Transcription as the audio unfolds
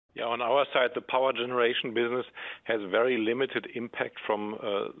Yeah, on our side, the power generation business has very limited impact from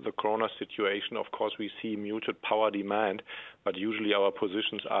the corona situation. Of course, we see muted power demand, but usually our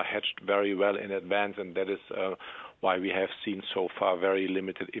positions are hedged very well in advance, and that is why we have seen so far very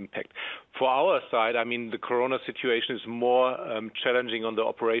limited impact. For our side, I mean, the corona situation is more challenging on the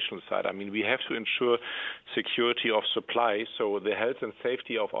operational side. I mean, we have to ensure security of supply, so the health and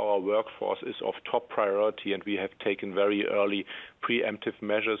safety of our workforce is of top priority, and we have taken very early preemptive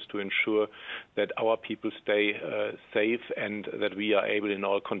measures to ensure that our people stay safe and that we are able in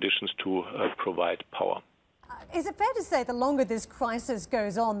all conditions to provide power. Is it fair to say the longer this crisis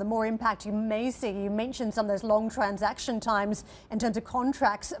goes on, the more impact you may see? You mentioned some of those long transaction times in terms of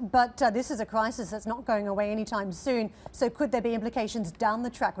contracts, but this is a crisis that's not going away anytime soon. So could there be implications down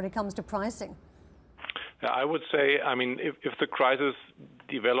the track when it comes to pricing? I would say, I mean, if the crisis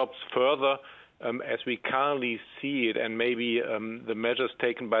develops further, as we currently see it, and maybe the measures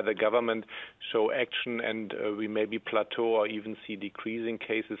taken by the government show action, and we maybe plateau or even see decreasing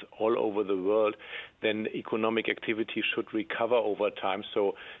cases all over the world, then economic activity should recover over time.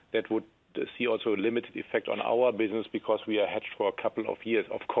 So that would see also a limited effect on our business because we are hedged for a couple of years.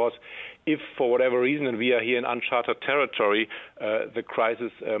 Of course, if for whatever reason, and we are here in uncharted territory, the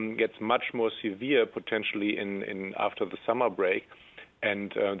crisis gets much more severe potentially in after the summer break,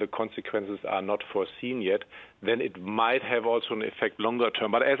 and the consequences are not foreseen yet, then it might have also an effect longer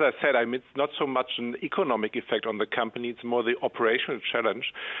term. But as I said, I mean, it's not so much an economic effect on the company, it's more the operational challenge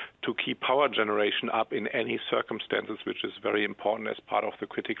to keep power generation up in any circumstances, which is very important as part of the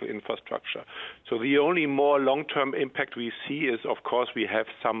critical infrastructure. So the only more long-term impact we see is, of course, we have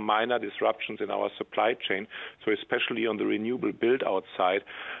some minor disruptions in our supply chain. So especially on the renewable build-out side,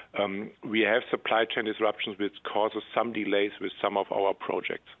 we have supply chain disruptions which causes some delays with some of our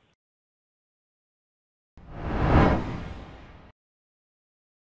projects.